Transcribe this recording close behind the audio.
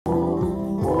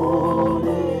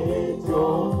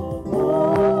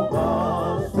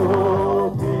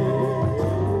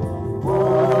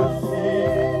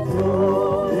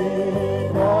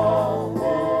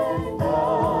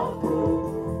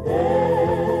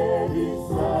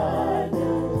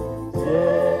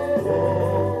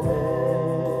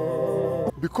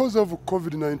because of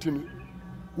COVID-19,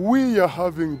 we are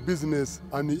having business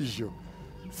unusual.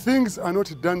 Things are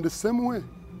not done the same way.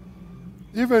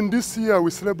 Even this year,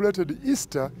 we celebrated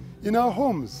Easter in our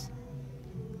homes.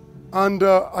 And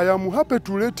I am happy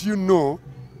to let you know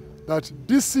that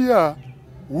this year,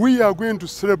 we are going to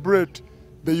celebrate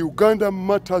the Uganda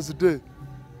Martyrs Day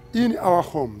in our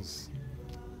homes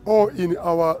or in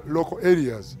our local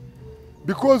areas,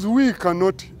 because we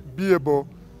cannot be able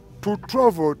to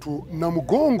travel to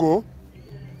Namugongo,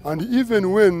 and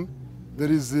even when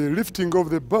there is a lifting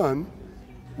of the ban,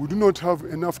 we do not have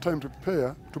enough time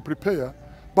to prepare,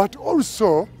 but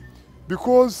also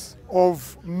because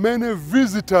of many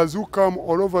visitors who come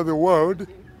all over the world.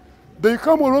 They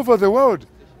come all over the world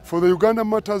for the Uganda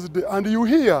Martyrs Day, and you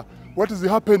hear what is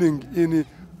happening in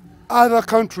other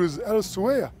countries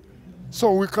elsewhere.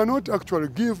 So we cannot actually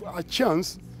give a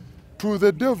chance to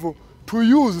the devil to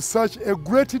use such a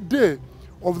great day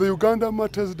of the Uganda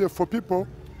Martyrs Day for people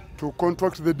to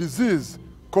contract the disease,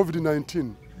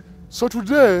 COVID-19. So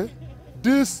today,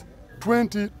 this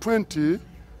 2020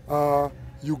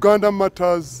 Uganda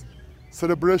Martyrs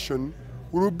celebration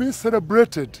will be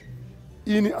celebrated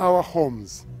in our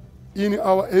homes, in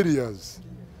our areas.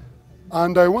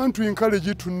 And I want to encourage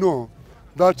you to know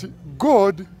that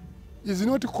God is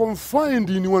not confined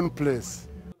in one place.